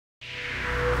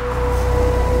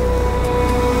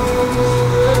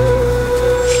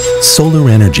Solar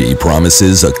energy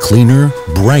promises a cleaner,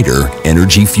 brighter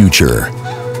energy future.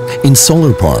 In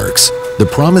solar parks, the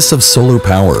promise of solar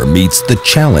power meets the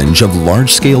challenge of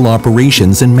large-scale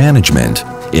operations and management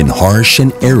in harsh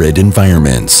and arid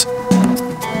environments.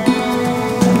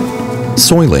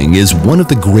 Soiling is one of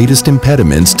the greatest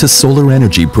impediments to solar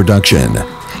energy production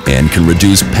and can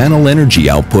reduce panel energy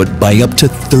output by up to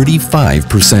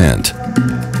 35%.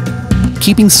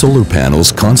 Keeping solar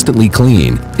panels constantly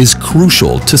clean is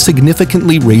crucial to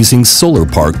significantly raising solar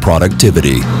park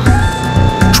productivity.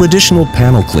 Traditional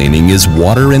panel cleaning is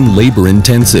water and labor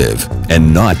intensive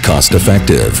and not cost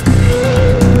effective.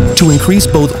 To increase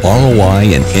both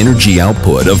ROI and energy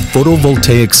output of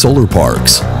photovoltaic solar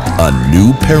parks, a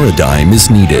new paradigm is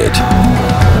needed.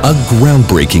 A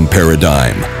groundbreaking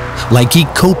paradigm, like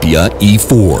Ecoppia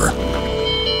E4.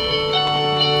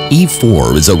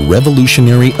 E4 is a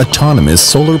revolutionary autonomous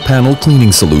solar panel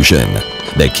cleaning solution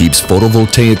that keeps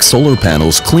photovoltaic solar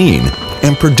panels clean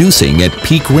and producing at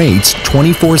peak rates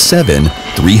 24/7,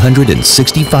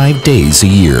 365 days a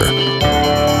year.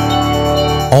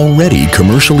 Already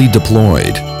commercially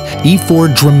deployed, E4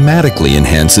 dramatically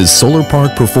enhances solar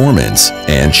park performance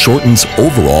and shortens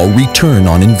overall return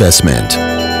on investment.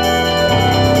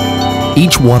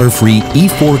 Each water-free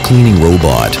E4 cleaning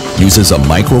robot uses a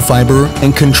microfiber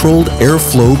and controlled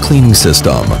airflow cleaning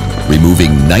system,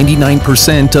 removing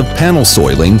 99% of panel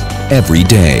soiling every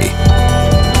day.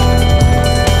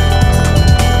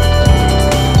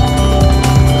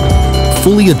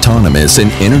 Fully autonomous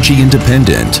and energy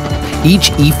independent,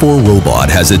 each E4 robot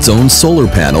has its own solar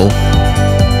panel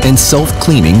and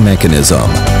self-cleaning mechanism.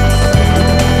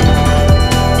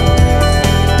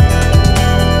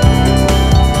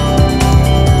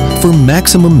 For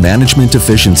maximum management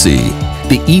efficiency,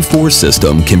 the E4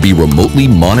 system can be remotely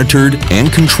monitored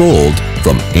and controlled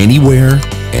from anywhere,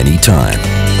 anytime.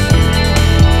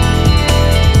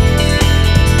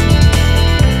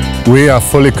 We are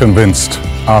fully convinced,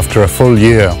 after a full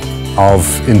year of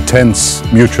intense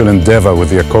mutual endeavor with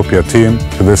the Ecoppia team,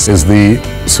 this is the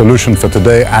solution for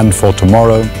today and for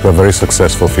tomorrow to a very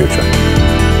successful future.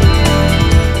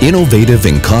 Innovative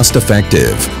and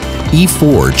cost-effective,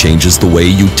 E4 changes the way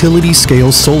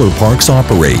utility-scale solar parks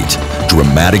operate,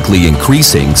 dramatically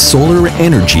increasing solar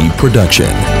energy production.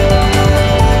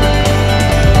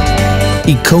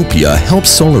 Ecoppia helps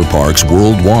solar parks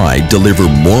worldwide deliver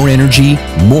more energy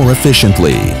more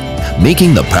efficiently,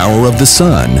 making the power of the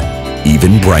sun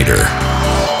even brighter.